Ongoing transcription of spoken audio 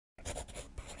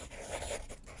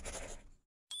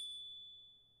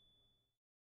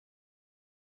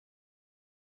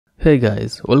Hey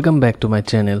guys, welcome back to my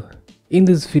channel. In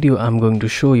this video I'm going to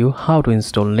show you how to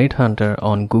install Nethunter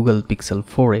on Google Pixel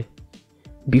 4a.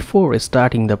 Before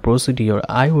starting the procedure,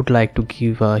 I would like to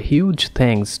give a huge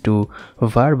thanks to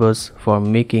Verbus for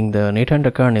making the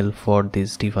Nethunter kernel for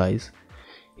this device.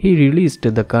 He released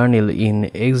the kernel in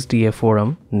XDA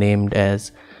forum named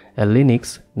as a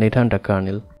Linux Nethunter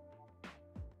kernel.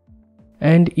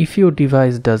 And if your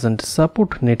device doesn't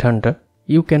support Nethunter,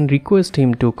 you can request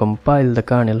him to compile the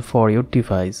kernel for your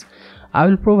device. I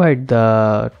will provide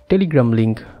the Telegram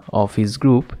link of his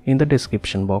group in the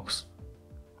description box.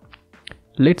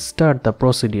 Let's start the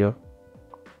procedure.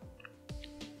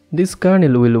 This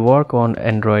kernel will work on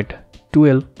Android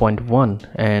 12.1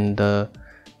 and the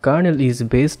kernel is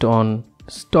based on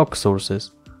stock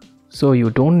sources, so you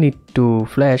don't need to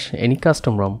flash any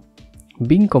custom ROM.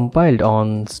 Being compiled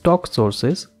on stock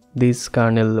sources, this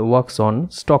kernel works on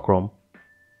stock ROM.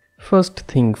 First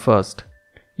thing first,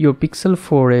 your Pixel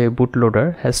 4a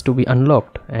bootloader has to be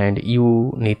unlocked and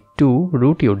you need to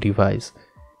root your device.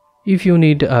 If you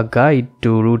need a guide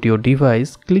to root your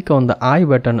device, click on the I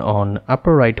button on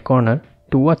upper right corner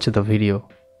to watch the video.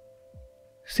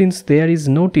 Since there is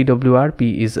no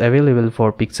TWRP is available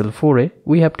for Pixel 4a,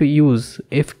 we have to use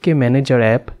FK Manager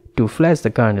app to flash the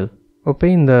kernel.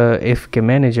 Open the FK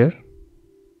Manager,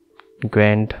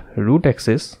 grant root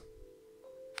access.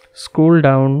 Scroll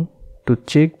down to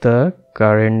check the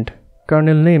current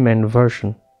kernel name and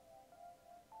version.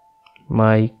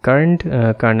 My current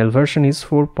kernel version is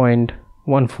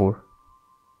 4.14.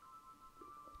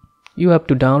 You have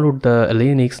to download the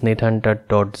Linux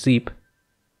Nethunter.zip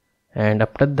and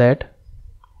after that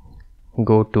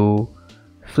go to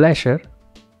Flasher,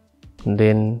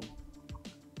 then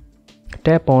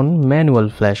tap on Manual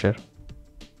Flasher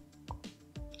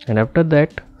and after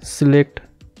that select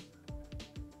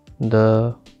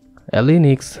the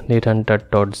Linux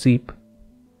Nethunter.zip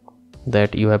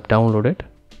that you have downloaded.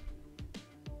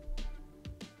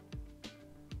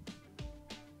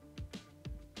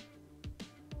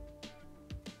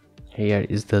 Here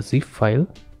is the zip file.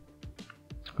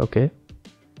 Okay.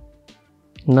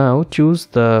 Now choose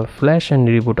the flash and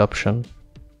reboot option.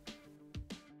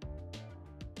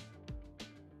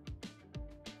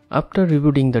 After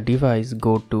rebooting the device,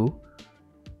 go to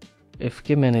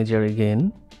FK Manager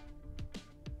again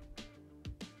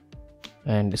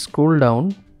and scroll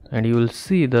down and you will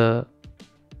see the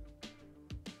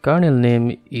kernel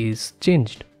name is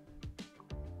changed.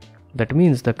 That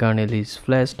means the kernel is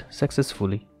flashed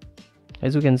successfully.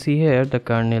 As you can see here, the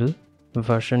kernel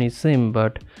version is same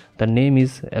but the name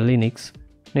is Linux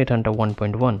Nethunter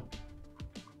 1.1.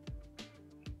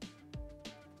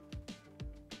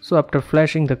 So after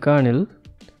flashing the kernel,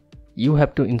 you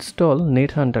have to install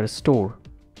Nethunter store.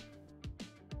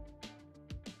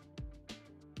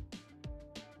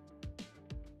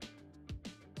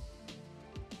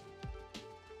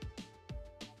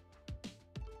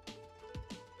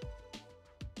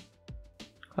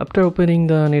 After opening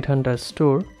the Nethunter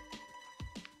store,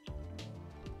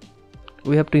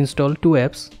 we have to install two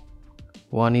apps.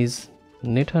 One is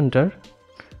Nethunter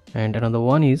and another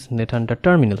one is Nethunter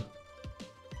Terminal.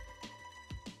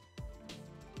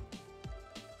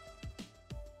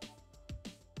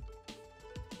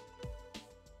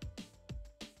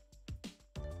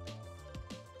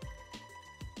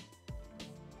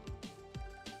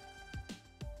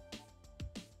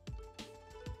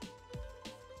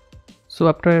 So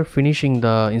after finishing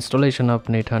the installation of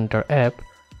Nethunter app,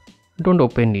 don't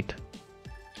open it.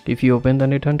 If you open the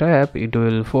Nethunter app, it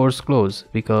will force close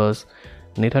because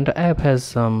Nethunter app has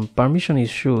some permission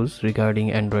issues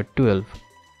regarding Android 12.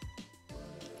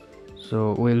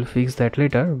 So we'll fix that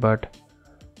later, but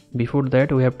before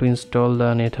that we have to install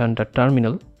the Nethunter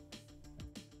terminal.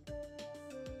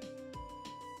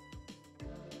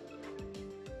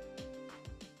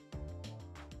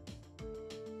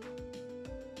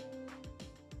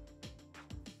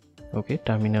 Okay,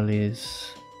 terminal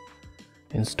is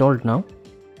installed now.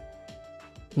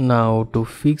 Now to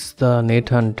fix the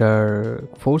Nethunter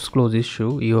force close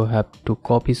issue, you have to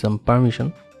copy some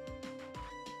permission.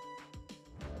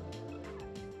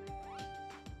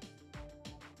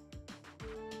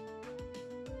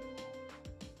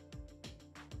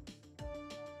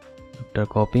 After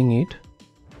copying it,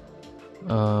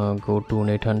 go to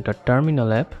Nethunter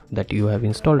terminal app that you have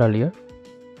installed earlier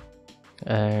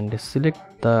and select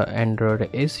the Android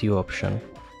SU option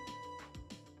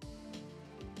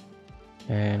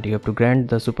and you have to grant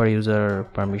the super user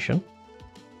permission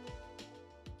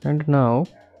and now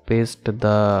paste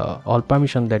the all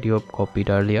permission that you have copied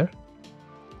earlier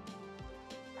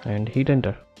and hit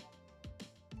enter.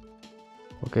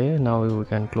 Okay, now we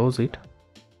can close it.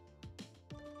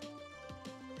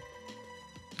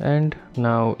 And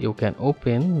now you can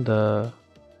open the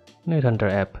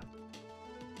Nethunter app.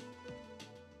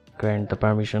 Grant the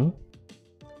permission.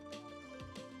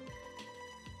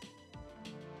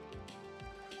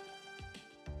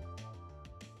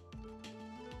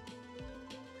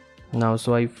 Now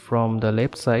swipe from the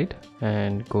left side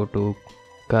and go to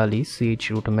Kali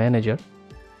Root Manager.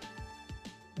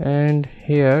 And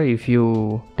here, if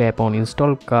you tap on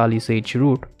install Kali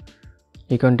Root,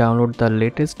 you can download the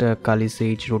latest Kali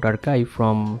Root archive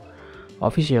from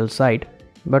official site.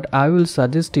 But I will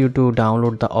suggest you to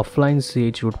download the offline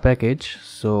Root package,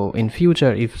 so in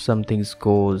future if something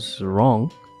goes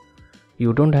wrong,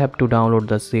 you don't have to download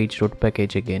the Root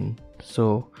package again.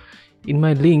 So in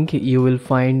my link you will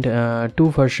find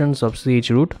two versions of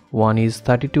Root. One is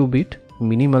 32-bit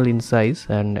minimal in size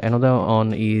and another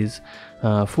one is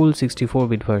full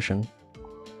 64-bit version.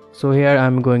 So here I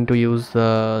am going to use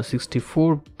the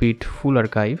 64-bit full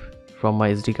archive from my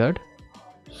SD card.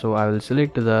 So I will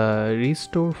select the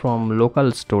restore from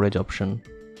local storage option.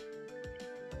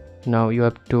 Now you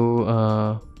have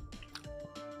to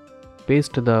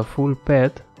paste the full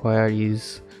path where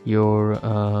is your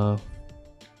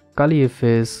Kali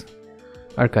FS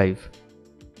archive.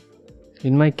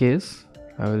 In my case,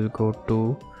 I will go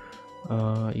to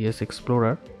ES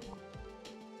Explorer,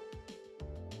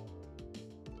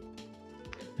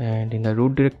 and in the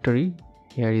root directory,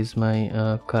 here is my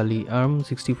Kali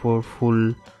ARM64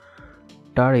 full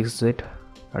tar.xz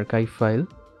archive file.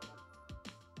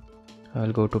 I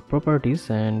will go to properties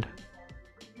and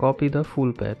copy the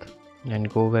full path and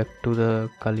go back to the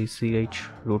Kali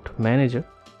root manager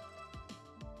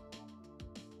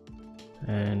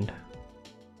and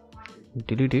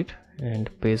delete it and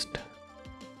paste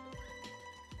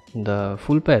the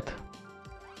full path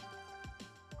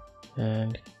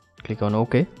and click on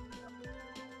OK.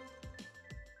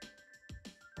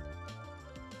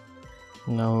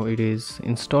 Now it is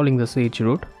installing the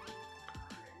root.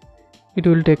 It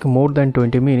will take more than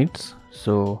 20 minutes,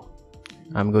 so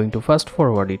I'm going to fast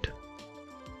forward it.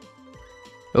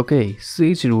 Okay,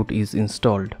 root is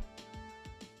installed.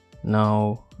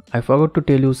 Now I forgot to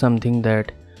tell you something,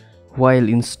 that while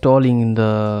installing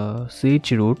the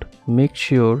root, make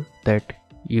sure that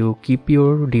you keep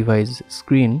your device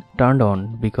screen turned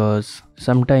on, because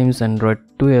sometimes Android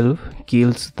 12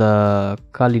 kills the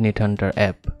Kali Nethunter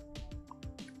app.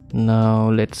 Now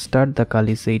let's start the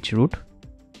Kali root,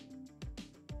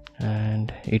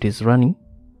 and it is running.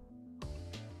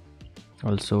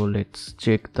 Also let's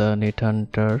check the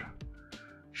Nethunter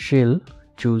shell,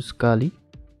 choose Kali.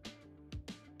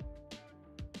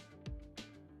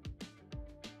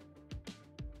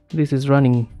 This is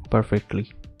running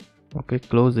perfectly. Okay,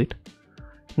 close it.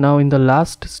 Now in the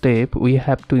last step we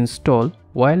have to install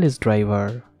wireless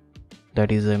driver,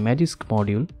 that is a Magisk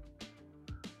module.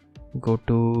 Go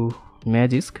to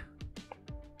Magisk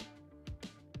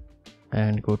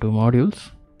and go to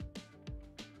modules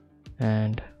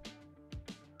and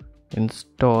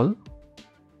install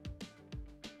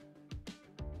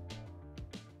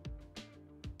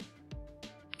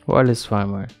wireless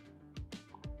firmware.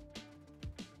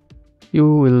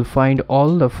 You will find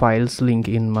all the files link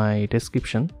in my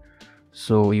description,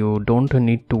 so you don't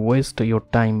need to waste your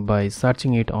time by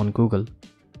searching it on Google.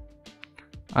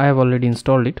 I have already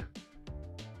installed it.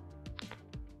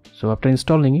 So after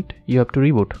installing it, you have to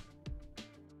reboot.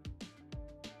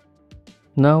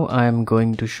 Now I am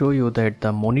going to show you that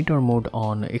the monitor mode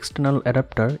on external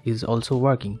adapter is also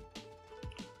working.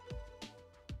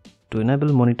 To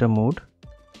enable monitor mode,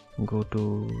 go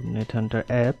to Nethunter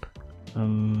app,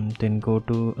 then go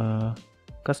to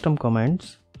custom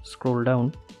commands, scroll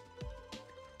down,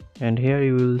 and here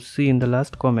you will see in the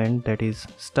last comment that is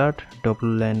start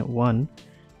WLAN 1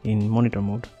 in monitor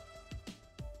mode.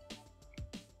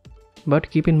 But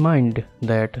keep in mind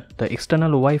that the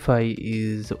external Wi-Fi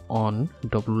is on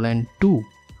WLAN 2,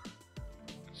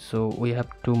 so we have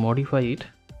to modify it.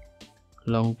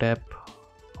 Long tap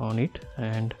on it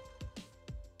and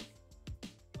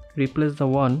replace the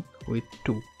 1 with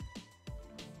 2.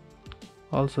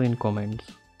 Also in comments.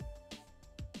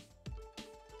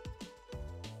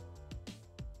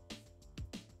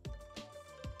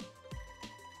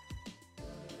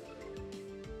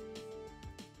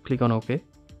 Click on OK.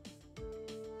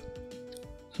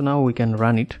 So now we can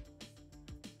run it.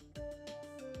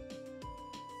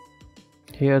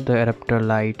 Here the adapter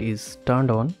light is turned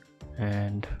on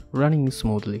and running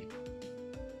smoothly.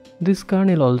 This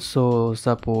kernel also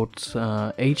supports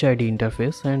HID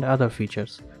interface and other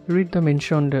features. Read the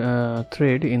mentioned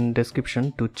thread in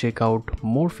description to check out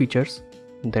more features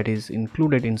that is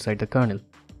included inside the kernel.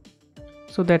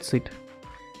 So that's it.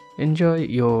 Enjoy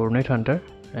your Nethunter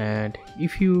and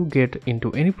if you get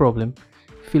into any problem,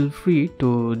 feel free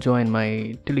to join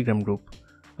my Telegram group.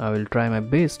 I will try my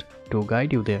best to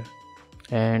guide you there.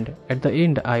 And at the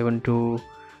end, I want to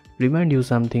remind you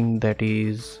something, that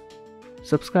is,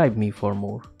 subscribe me for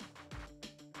more.